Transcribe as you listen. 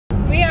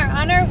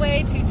on our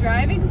way to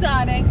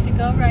DriveXotic to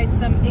go ride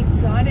some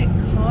exotic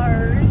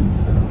cars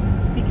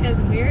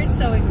because we're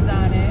so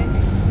exotic.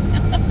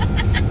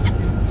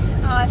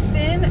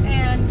 Austin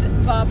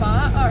and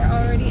Baba are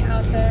already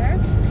out there.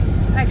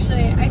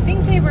 Actually, I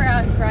think they were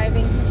out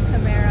driving his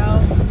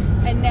Camaro,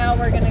 and now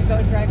we're gonna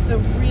go drive the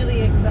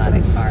really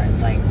exotic cars,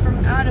 like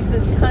from out of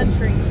this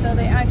country, so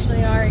they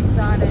actually are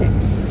exotic.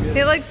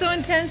 He looks so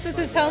intense with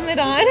his helmet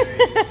on.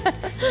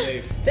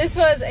 This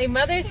was a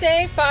Mother's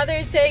Day,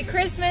 Father's Day,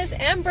 Christmas,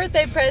 and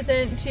birthday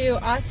present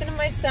to Austin and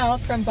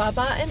myself from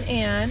Baba and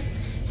Ann.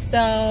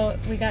 So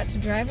we got to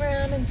drive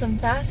around in some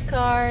fast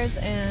cars,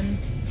 and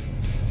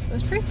it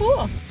was pretty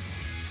cool.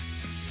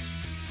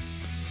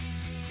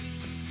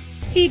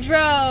 He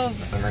drove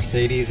a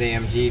Mercedes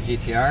AMG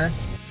GTR.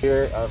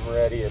 Here, I'm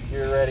ready. If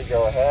you're ready,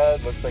 go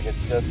ahead. Looks like it's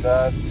just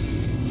us.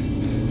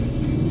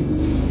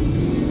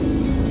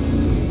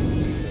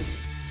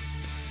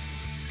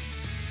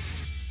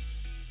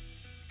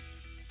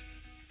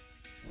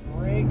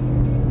 Brakes,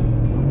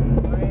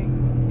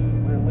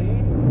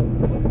 release.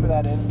 Look for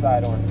that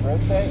inside orange.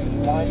 Rotate,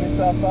 line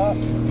yourself up,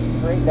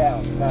 straight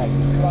down. Nice.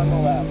 Two on the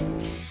left.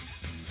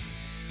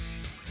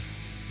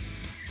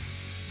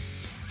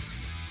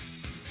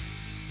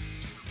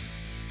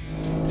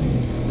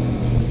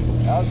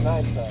 That was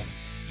nice though.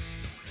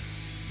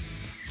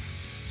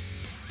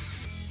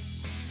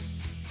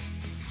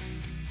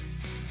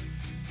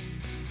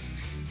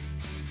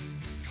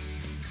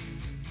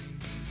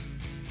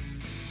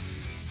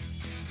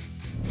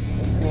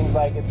 It seems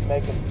like it's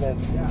making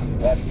sense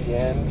at the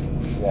end.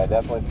 Yeah,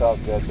 definitely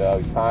felt good though.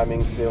 Your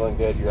timing's feeling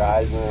good, your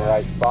eyes in the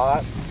right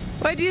spot.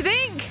 What do you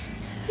think?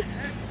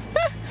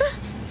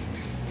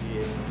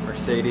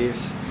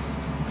 Mercedes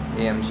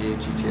AMG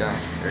GTR.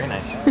 Very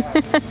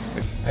nice.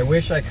 I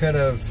wish I could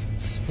have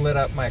split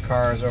up my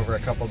cars over a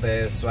couple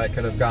days so I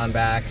could have gone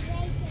back,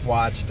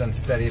 watched and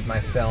studied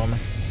my film,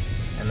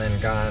 and then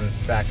gone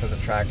back to the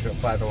track to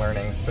apply the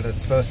learnings. But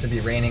it's supposed to be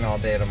raining all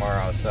day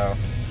tomorrow, so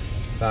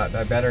thought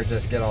I better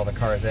just get all the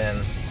cars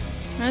in.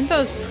 Aren't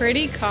those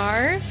pretty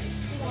cars?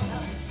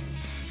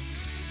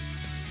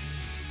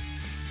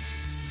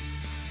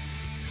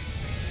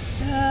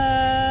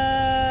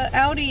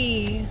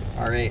 Audi.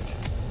 R8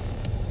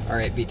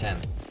 V10.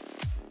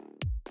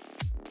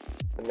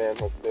 Man,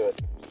 let's do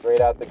it. Straight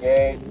out the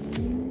gate,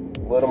 a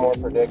little more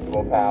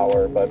predictable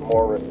power, but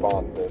more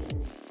responsive.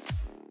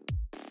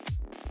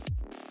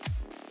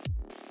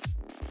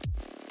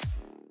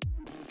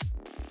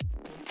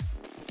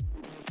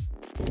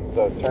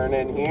 So turn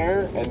in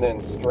here and then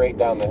straight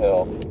down the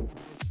hill.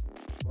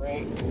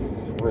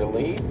 Brakes,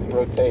 release,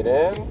 rotate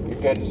in.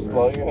 You're good, just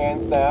slow your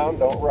hands down,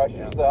 don't rush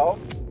yourself.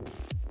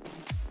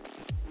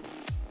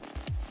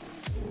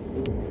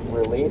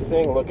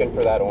 Releasing, looking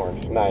for that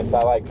orange. Nice,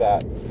 I like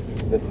that.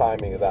 The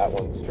timing of that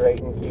one.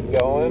 Straighten, keep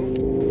going.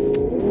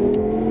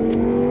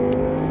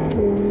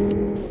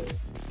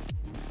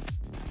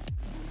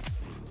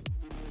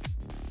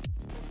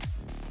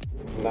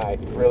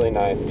 Nice, really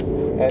nice.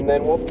 And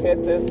then we'll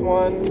pit this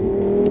one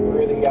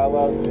through the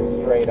yellows, just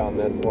straight on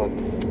this one.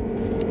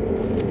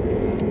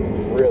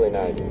 Really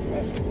nice.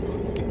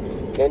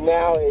 And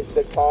now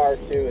the car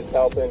too is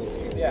helping.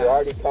 You're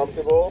already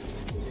comfortable,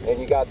 and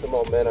you got the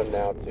momentum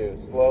now too.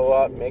 Slow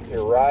up, make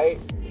your right.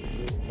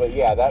 But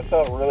yeah, that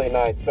felt really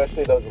nice,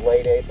 especially those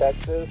late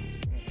apexes.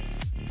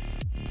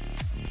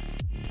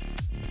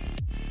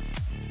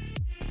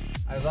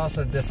 I was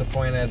also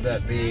disappointed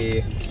that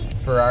the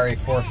Ferrari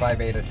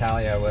 458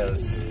 Italia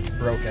was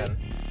broken.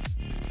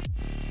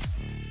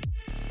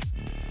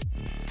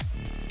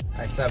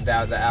 I subbed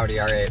out the Audi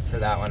R8 for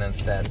that one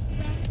instead.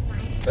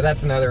 But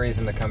that's another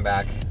reason to come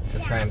back, to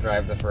try and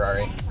drive the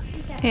Ferrari.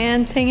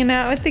 Hands hanging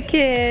out with the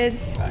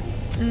kids.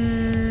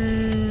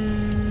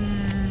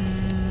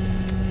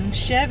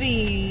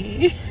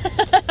 Chevy.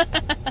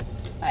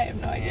 I have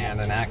no idea.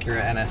 And an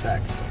Acura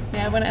NSX.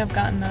 Yeah, I wouldn't have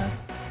gotten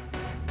those.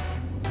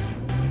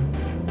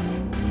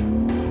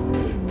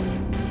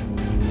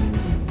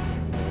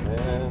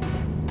 And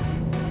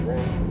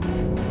great.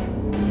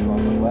 On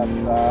the left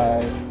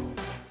side.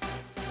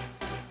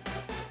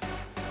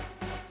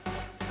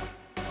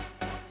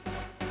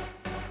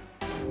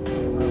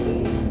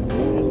 Release.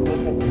 Just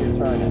looking for your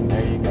turn-in.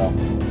 There you go.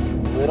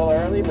 A little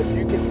early, but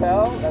you can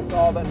tell that's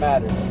all that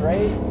matters.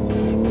 Straight,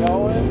 keep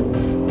going.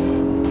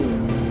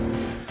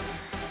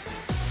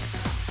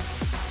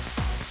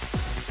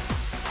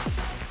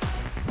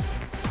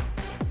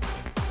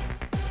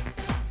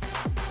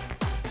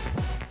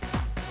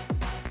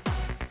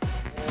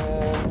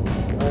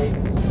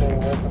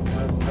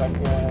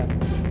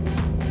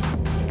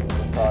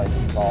 Probably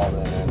just called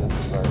it in.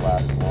 This is our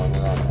last one.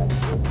 We're on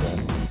extra set.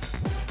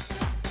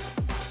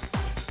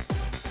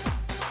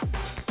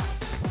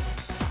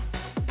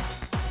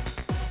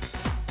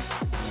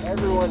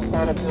 Everyone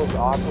kind of feels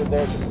awkward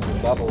there because it's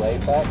a double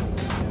apex,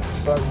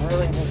 but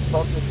really just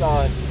focus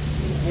on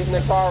getting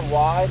the car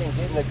wide and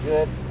getting a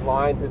good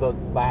line through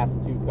those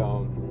last two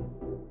cones.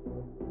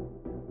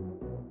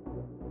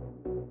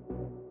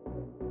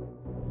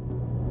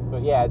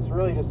 But yeah, it's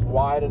really just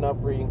wide enough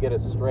where you can get a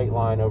straight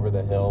line over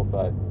the hill,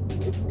 but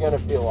it's gonna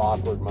feel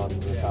awkward most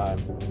of the time.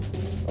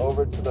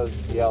 Over to those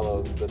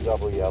yellows, the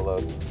double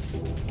yellows.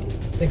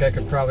 I think I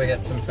could probably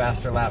get some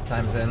faster lap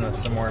times in with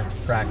some more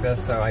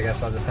practice, so I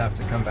guess I'll just have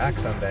to come back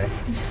someday.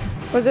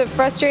 Was it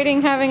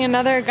frustrating having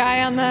another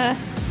guy on the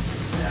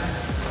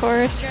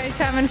course? You guys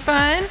having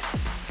fun?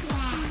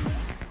 Yeah.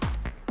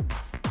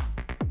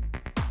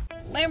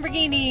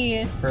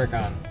 Lamborghini.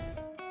 Huracan.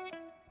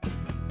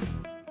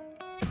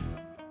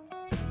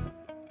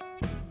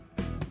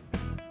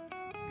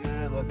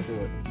 Good, let's do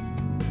it.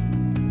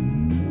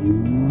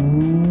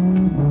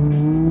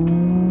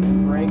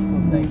 Brakes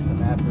will take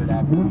some effort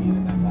after we get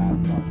in that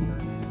last one turn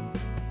in.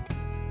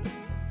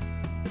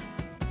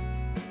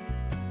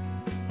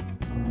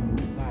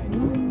 Nice,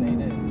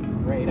 rotate it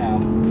straight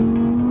out.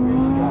 There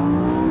you go.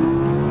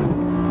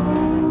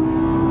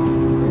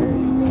 There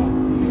you go.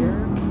 Here.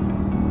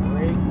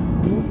 Brakes.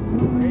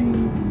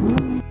 Brakes.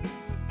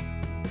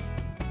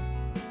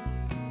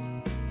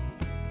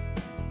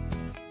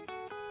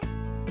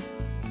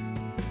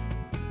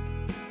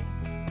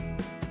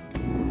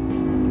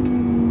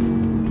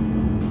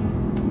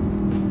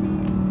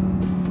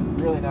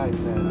 Really nice,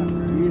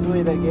 man.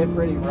 Usually they get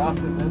pretty rough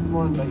in this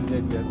one, but you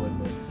did good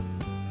with it.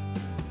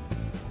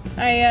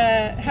 I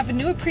have a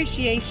new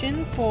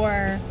appreciation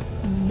for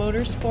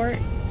motorsport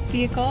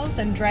vehicles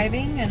and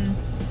driving, and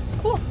it's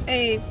cool.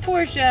 A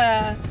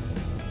Porsche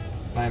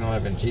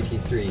 911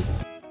 GT3.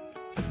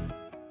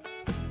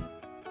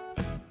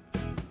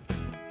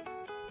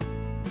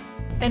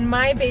 And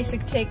my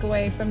basic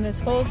takeaway from this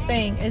whole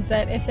thing is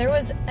that if there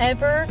was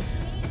ever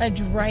a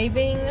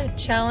driving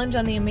challenge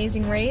on The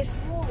Amazing Race,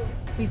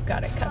 we've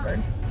got it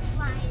covered.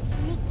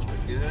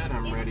 Good,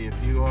 I'm ready if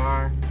you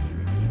are.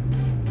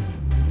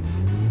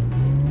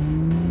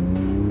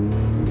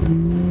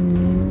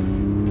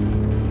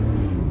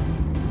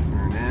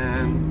 Turn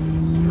in,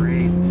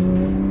 straight,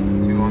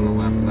 2 on the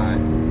left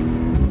side.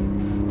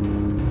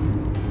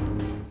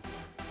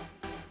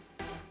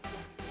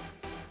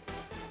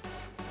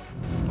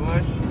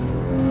 Push,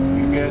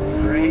 you good,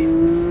 straight,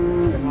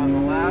 2 on the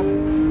left,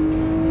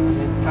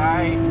 and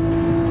tight.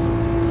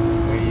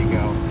 There you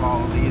go,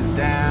 follow these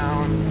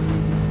down,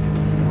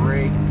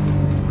 brakes,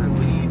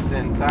 release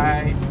and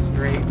tight,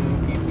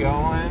 straighten, keep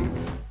going.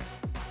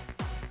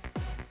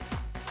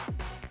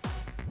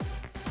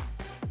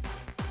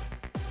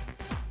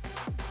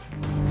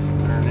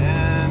 Turn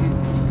in,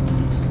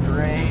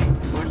 straight,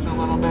 push a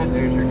little bit,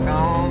 there's your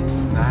cones,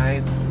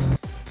 nice.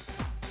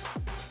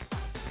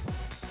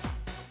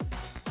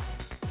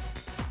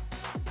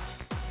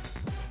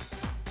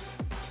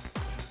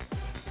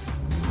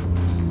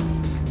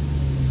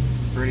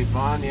 Pretty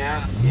fun,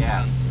 yeah?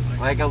 Yeah.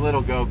 Like a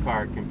little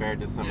go-kart compared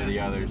to some of the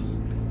others.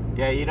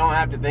 Yeah, you don't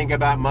have to think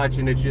about much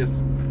and it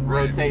just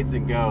rotates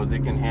and goes.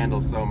 It can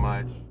handle so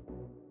much.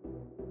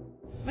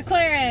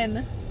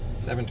 McLaren.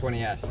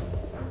 720S.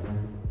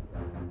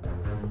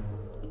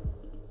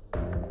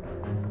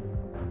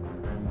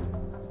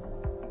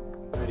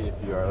 Ready if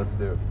you are, let's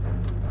do it.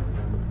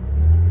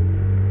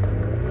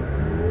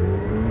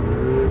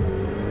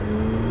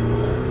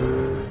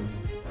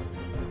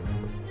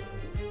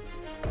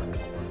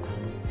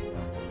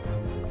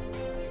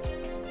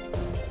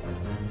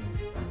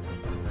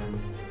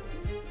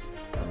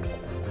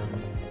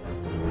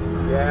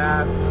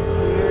 Yeah,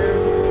 here.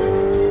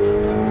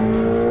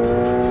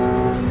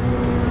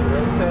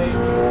 Rotate.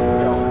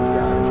 Go.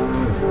 Got it.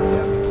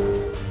 Yep.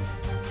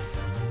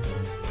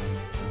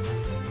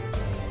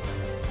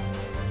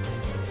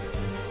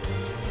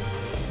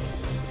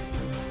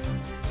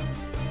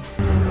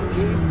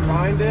 Ease,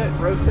 find it,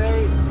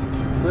 rotate.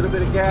 A little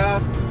bit of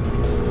gas.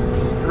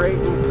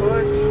 Straighten,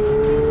 push.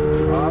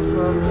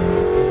 Awesome.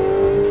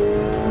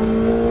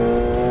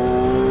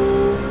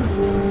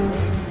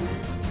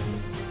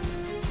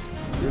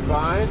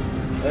 Fine.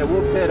 Hey,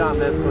 we'll pit on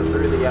this one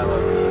through the yellow.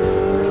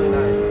 Really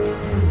nice.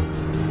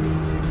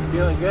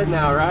 Feeling good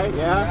now, right?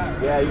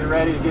 Yeah? Yeah, you're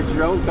ready to get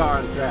your own car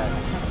on track.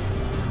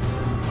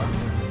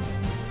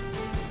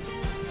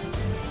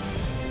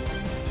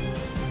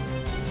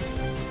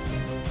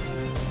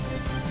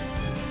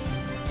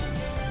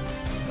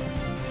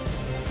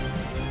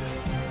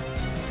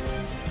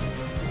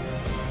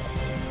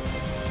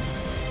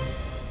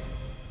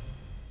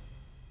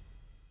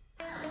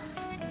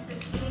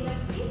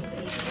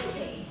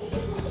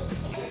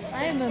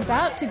 I am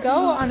about to go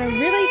on a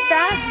really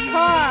fast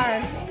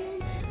car.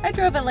 I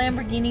drove a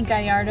Lamborghini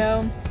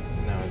Gallardo. No,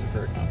 it was a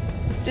Huracan.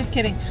 Just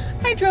kidding.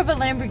 I drove a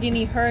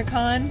Lamborghini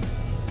Huracan.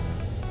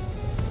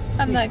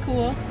 I'm that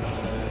cool.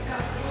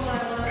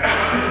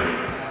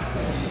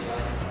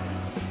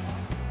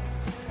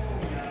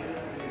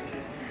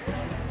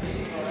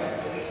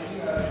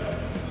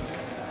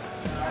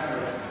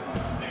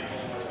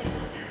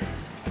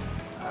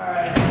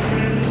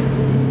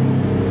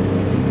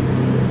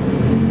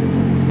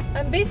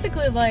 I'm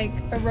basically like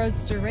a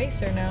roadster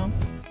racer now.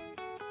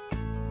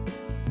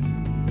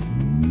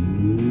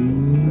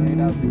 Straight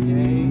out the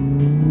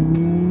gates.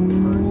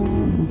 First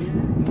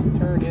here, just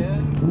turn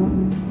in.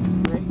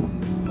 Straighten,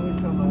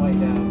 push on the way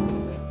down.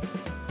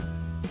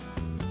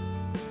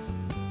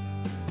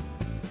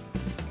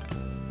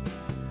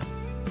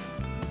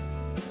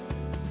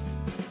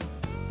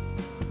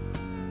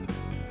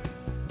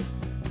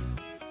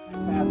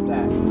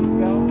 that. Keep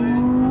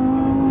going.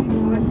 Keep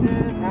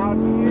pushing out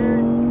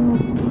here.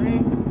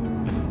 Brakes.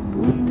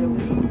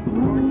 Release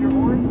towards your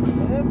orange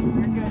lip.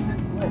 You're good.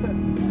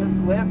 Just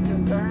lift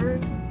and turn.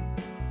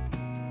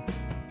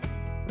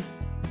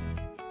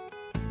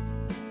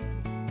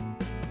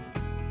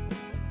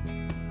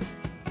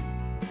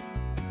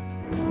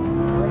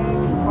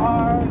 Brakes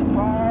hard.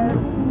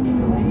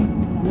 Release.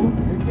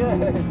 You're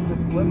good.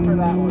 Just lift for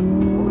that one.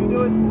 Are we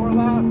doing 4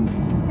 laps?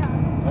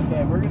 Yeah.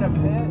 Okay, we're gonna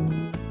pit.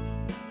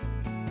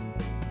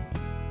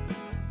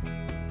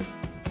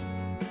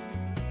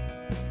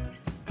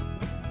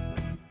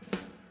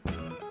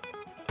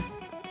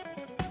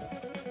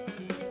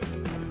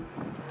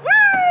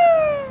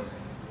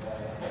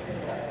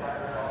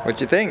 What'd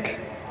you think?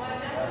 Well, I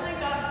definitely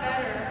got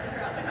better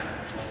throughout the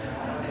course.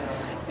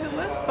 It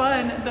was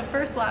fun. The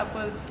first lap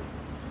was,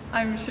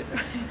 I'm sure,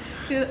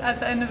 at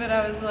the end of it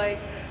I was like,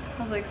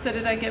 so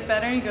did I get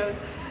better? And he goes,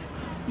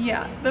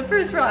 yeah, the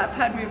first lap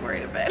had me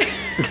worried a bit.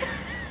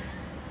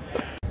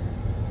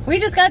 We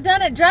just got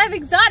done at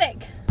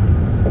DriveXotic.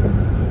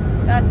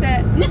 That's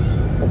it.